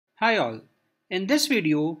Hi all. In this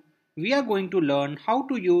video, we are going to learn how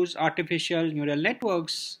to use artificial neural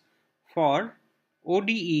networks for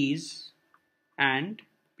ODEs and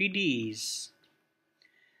PDEs.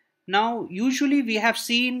 Now, usually we have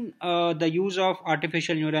seen the use of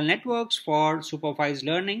artificial neural networks for supervised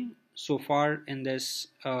learning so far in this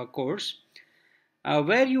course,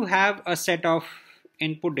 where you have a set of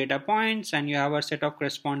input data points and you have a set of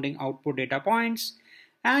corresponding output data points,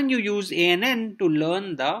 and you use ANN to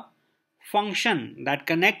learn the function that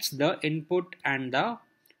connects the input and the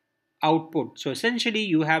output. So essentially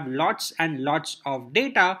you have lots and lots of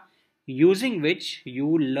data using which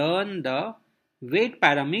you learn the weight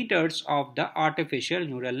parameters of the artificial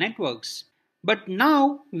neural networks. But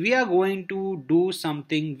now we are going to do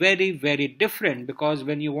something very different, because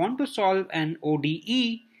when you want to solve an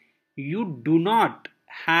ODE, you do not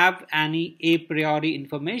have any a priori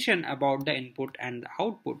information about the input and the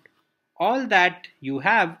output. All that you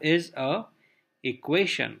have is a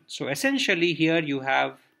equation. So essentially here you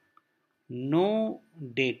have no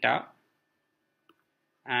data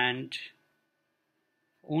and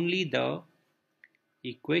only the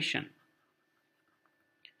equation.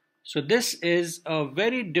 So this is a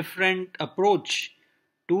very different approach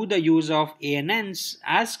to the use of ANNs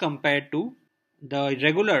as compared to the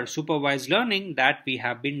regular supervised learning that we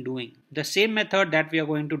have been doing. The same method that we are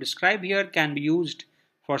going to describe here can be used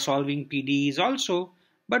for solving PDEs also,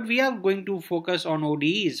 but we are going to focus on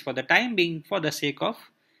ODEs for the time being for the sake of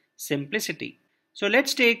simplicity. So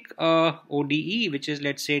let's take a ODE, which is,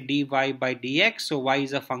 let's say, dy by dx. So y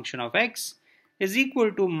is a function of x is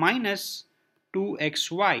equal to minus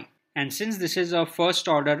 2xy. And since this is a first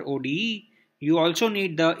order ODE, you also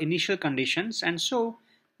need the initial conditions, and so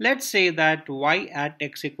let's say that y at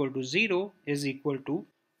x equal to 0 is equal to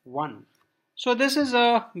 1. So this is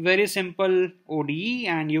a very simple ODE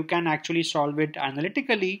and you can actually solve it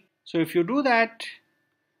analytically. So if you do that,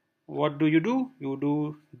 what do? You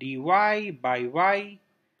do dy by y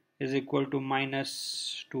is equal to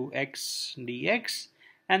minus 2x dx,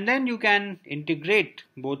 and then you can integrate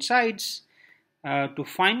both sides to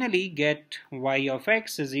finally get y of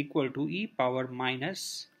x is equal to e power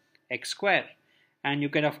minus x square. And you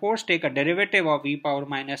can of course take a derivative of e power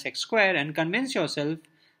minus x square and convince yourself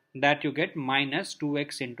that you get minus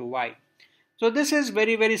 2x into y. So this is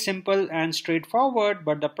very simple and straightforward,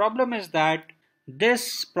 but the problem is that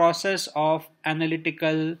this process of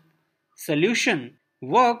analytical solution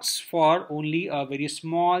works for only a very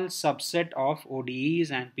small subset of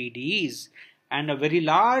ODEs and PDEs, and a very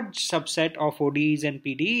large subset of ODEs and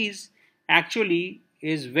PDEs actually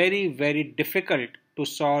is very difficult to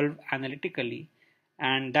solve analytically.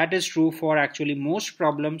 And that is true for actually most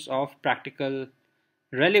problems of practical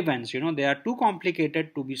relevance. They are too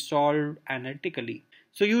complicated to be solved analytically.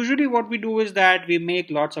 So usually what we do is that we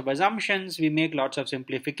make lots of assumptions, we make lots of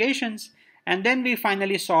simplifications, and then we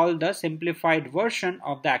finally solve the simplified version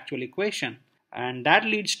of the actual equation. And that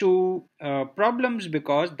leads to problems,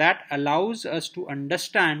 because that allows us to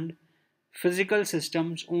understand physical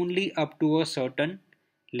systems only up to a certain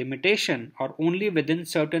limitation, or only within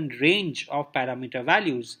certain range of parameter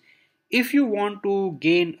values. If you want to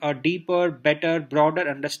gain a deeper, better, broader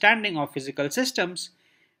understanding of physical systems,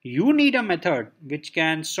 you need a method which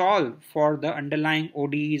can solve for the underlying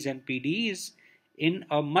ODEs and PDEs in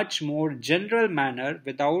a much more general manner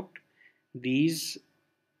without these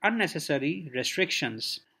unnecessary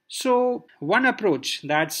restrictions. So one approach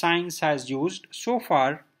that science has used so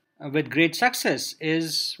far with great success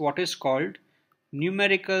is what is called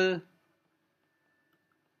numerical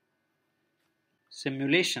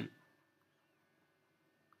simulation.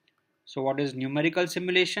 So what is numerical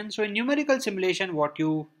simulation? So in numerical simulation, what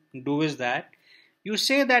you do is that you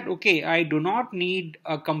say that, okay, I do not need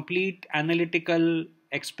a complete analytical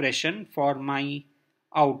expression for my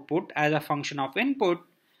output as a function of input,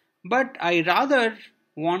 but I rather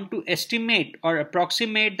want to estimate or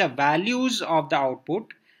approximate the values of the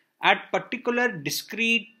output at particular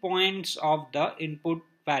discrete points of the input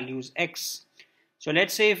values x. So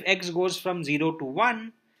let's say if x goes from 0 to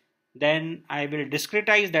 1, then I will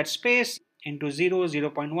discretize that space into 0,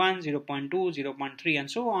 0.1, 0.2, 0.3 and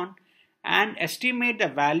so on, and estimate the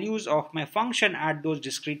values of my function at those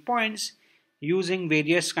discrete points using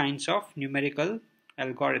various kinds of numerical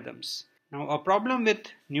algorithms. Now, a problem with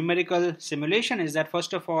numerical simulation is that,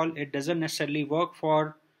 first of all, it doesn't necessarily work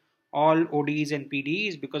for all ODEs and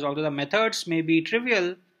PDEs, because although the methods may be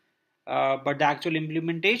trivial, but the actual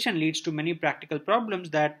implementation leads to many practical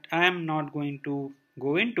problems that I am not going to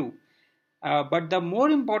go into. But the more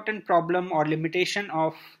important problem or limitation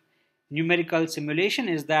of numerical simulation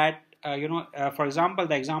is that, for example,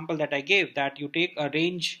 the example that I gave, that you take a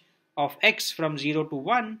range of x from 0 to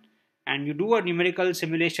 1 and you do a numerical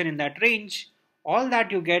simulation in that range, all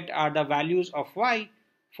that you get are the values of y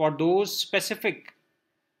for those specific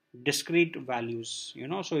discrete values.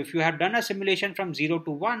 So if you have done a simulation from 0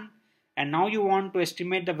 to 1 and now you want to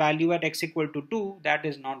estimate the value at x equal to 2, that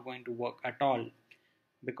is not going to work at all,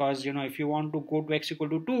 because if you want to go to x equal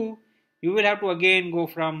to 2, you will have to again go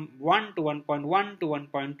from 1 to 1.1 to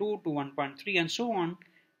 1.2 to 1.3 and so on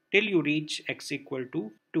till you reach x equal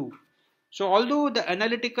to 2. So although the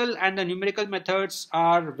analytical and the numerical methods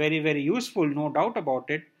are very, very useful, no doubt about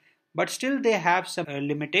it, but still they have some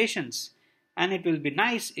limitations, and it will be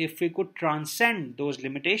nice if we could transcend those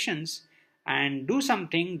limitations and do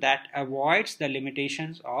something that avoids the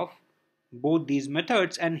limitations of both these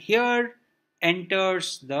methods. And here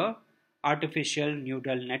enters the artificial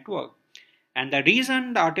neural network. And the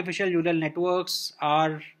reason the artificial neural networks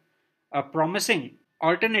are a promising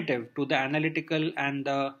alternative to the analytical and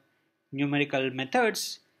the numerical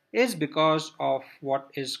methods is because of what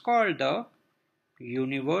is called the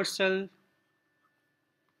universal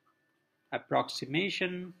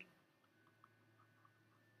approximation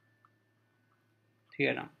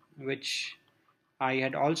theorem, which I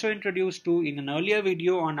had also introduced to in an earlier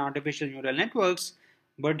video on artificial neural networks,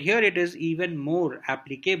 but here it is even more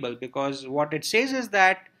applicable, because what it says is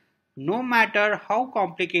that no matter how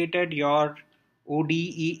complicated your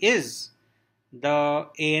ODE is, the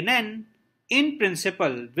ANN in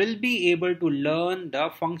principle will be able to learn the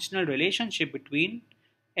functional relationship between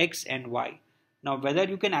x and y. Now whether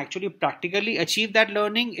you can actually practically achieve that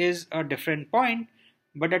learning is a different point,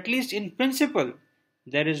 but at least in principle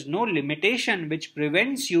there is no limitation which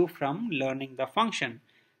prevents you from learning the function.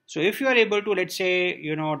 So if you are able to, let's say,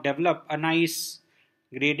 develop a nice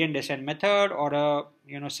gradient descent method or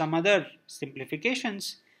some other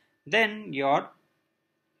simplifications, then your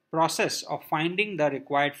process of finding the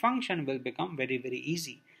required function will become very, very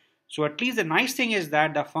easy. So at least the nice thing is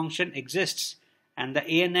that the function exists and the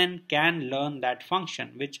ANN can learn that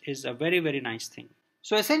function, which is a very, very nice thing.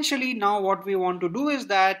 So essentially now what we want to do is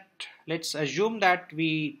that let's assume that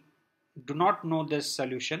we do not know this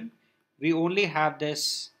solution. We only have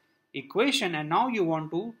this equation, and now you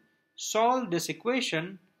want to solve this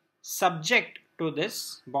equation subject to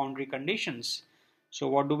this boundary conditions. So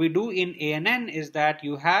what do we do in ANN is that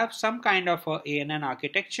you have some kind of a ANN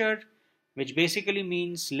architecture, which basically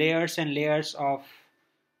means layers and layers of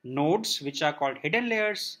nodes which are called hidden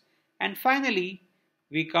layers, and finally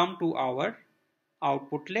we come to our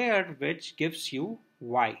output layer which gives you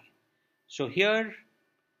y. So here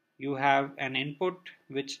you have an input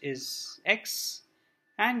which is x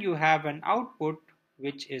and you have an output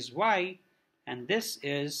which is y, and this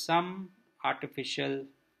is some artificial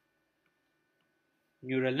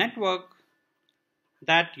neural network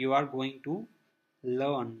that you are going to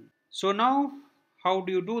learn. So now how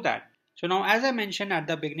do you do that? So now, as I mentioned at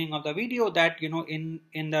the beginning of the video, that in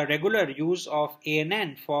the regular use of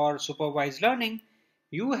ANN for supervised learning,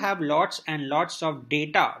 you have lots and lots of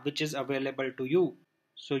data which is available to you.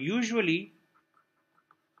 So usually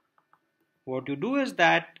what you do is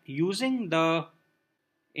that using the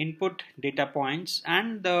input data points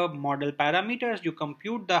and the model parameters, you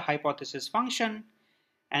compute the hypothesis function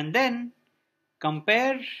and then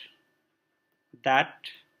compare that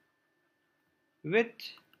with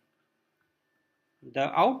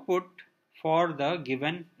the output for the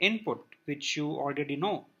given input, which you already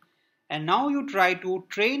know. And now you try to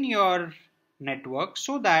train your network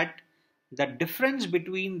so that the difference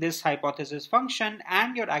between this hypothesis function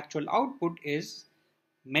and your actual output is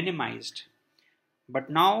minimized. But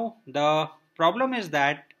now the problem is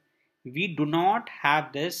that we do not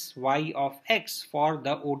have this y of x for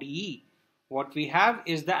the ODE. What we have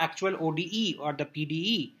is the actual ODE or the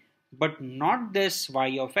PDE, but not this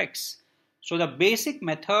y of x. So the basic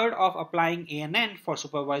method of applying ANN for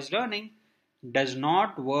supervised learning does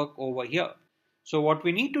not work over here. So what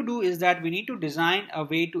we need to do is that we need to design a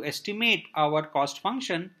way to estimate our cost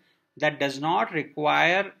function that does not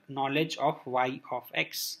require knowledge of y of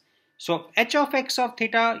x. So h of x of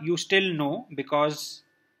theta you still know, because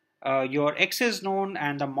your x is known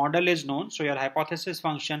and the model is known, so your hypothesis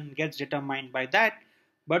function gets determined by that,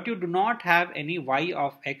 but you do not have any y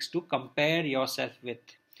of x to compare yourself with.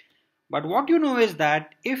 But what you know is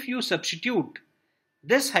that if you substitute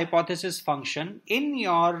this hypothesis function in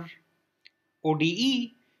your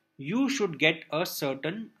ODE, you should get a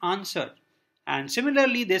certain answer. And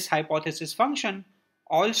similarly, this hypothesis function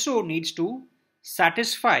also needs to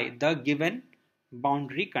satisfy the given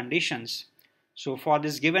boundary conditions. So for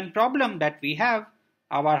this given problem that we have,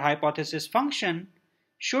 our hypothesis function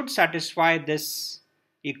should satisfy this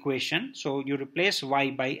equation. So you replace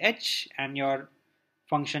y by h and your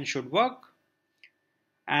function should work.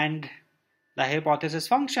 And the hypothesis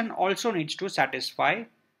function also needs to satisfy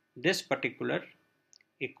this particular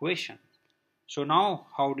equation. So now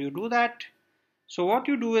how do you do that? So what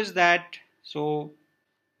you do is that, so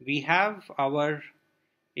we have our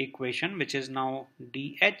equation which is now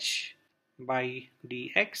dh by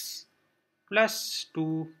dx plus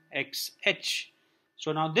 2xh.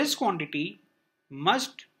 So now this quantity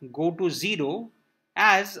must go to 0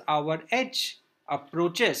 as our h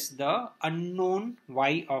approaches the unknown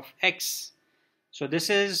y of x. So this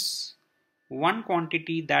is one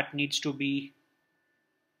quantity that needs to be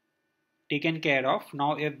taken care of.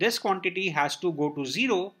 Now if this quantity has to go to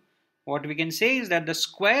 0, what we can say is that the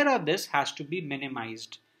square of this has to be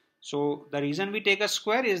minimized. So the reason we take a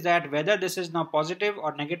square is that whether this is now positive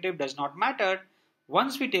or negative does not matter.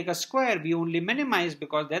 Once we take a square, we only minimize,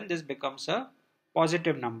 because then this becomes a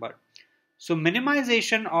positive number. So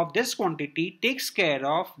minimization of this quantity takes care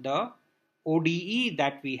of the ODE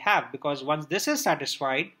that we have, because once this is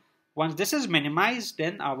satisfied, once this is minimized,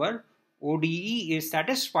 then our ODE is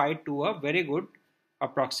satisfied to a very good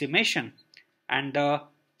approximation. And the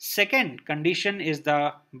second condition is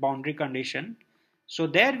the boundary condition. So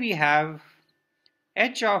there we have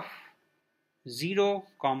h of 0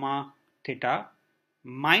 comma theta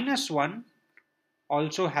minus 1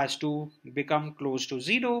 also has to become close to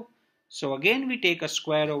 0. So again we take a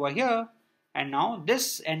square over here, and now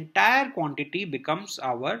this entire quantity becomes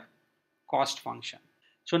our cost function.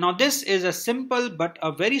 So now this is a simple but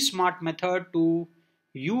a very smart method to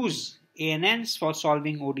use ANNs for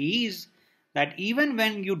solving ODEs, that even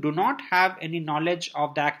when you do not have any knowledge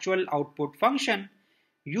of the actual output function,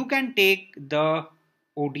 you can take the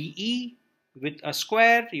ODE with a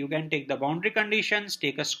square, you can take the boundary conditions,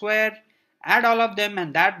 take a square, add all of them,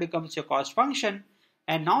 and that becomes your cost function.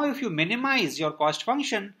 And now if you minimize your cost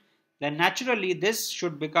function, then naturally this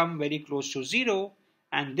should become very close to 0,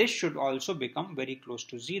 and this should also become very close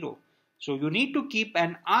to 0. So you need to keep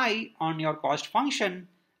an eye on your cost function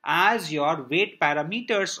as your weight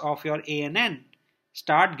parameters of your ANN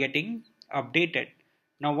start getting updated.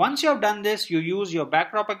 Now once you have done this, you use your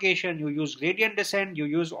backpropagation, you use gradient descent, you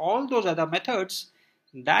use all those other methods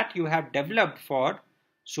that you have developed for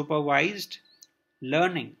supervised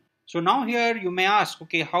learning. So now here you may ask,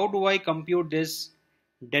 okay, how do I compute this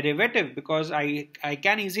derivative? Because I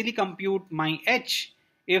can easily compute my h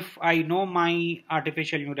if I know my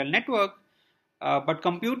artificial neural network, but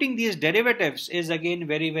computing these derivatives is again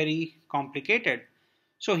very complicated.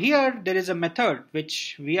 So here there is a method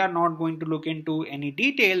which we are not going to look into any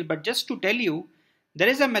detail, but just to tell you, there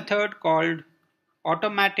is a method called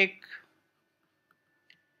automatic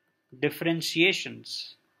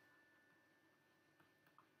differentiations.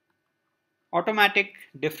 Automatic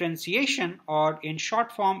differentiation, or in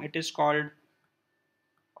short form it is called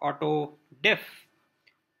AutoDiff,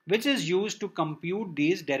 which is used to compute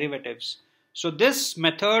these derivatives. So this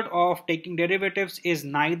method of taking derivatives is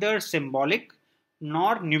neither symbolic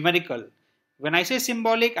nor numerical. When I say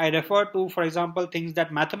symbolic, I refer to, for example, things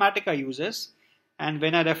that Mathematica uses. And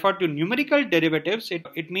when I refer to numerical derivatives,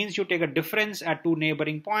 it means you take a difference at two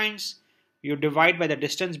neighboring points, you divide by the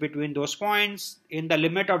distance between those points. In the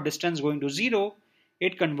limit of distance going to 0,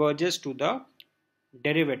 it converges to the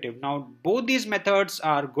derivative. Now both these methods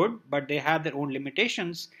are good, but they have their own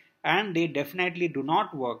limitations, and they definitely do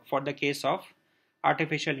not work for the case of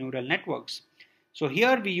artificial neural networks. So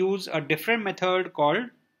here we use a different method called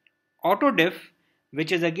AutoDiff,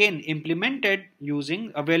 which is again implemented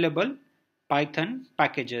using available Python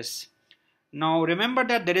packages. Now remember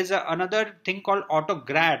that there is another thing called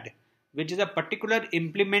AutoGrad, which is a particular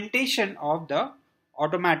implementation of the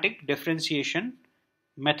automatic differentiation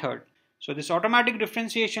method. So this automatic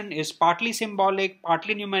differentiation is partly symbolic,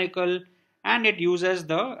 partly numerical, and it uses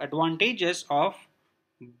the advantages of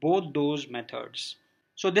both those methods.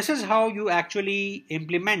 So this is how you actually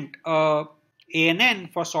implement a ANN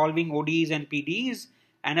for solving ODEs and PDEs,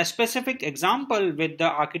 and a specific example with the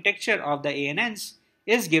architecture of the ANNs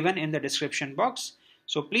is given in the description box.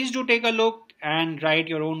 So please do take a look and write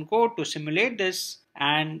your own code to simulate this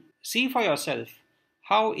and see for yourself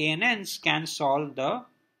how ANNs can solve the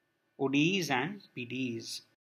ODEs and PDEs.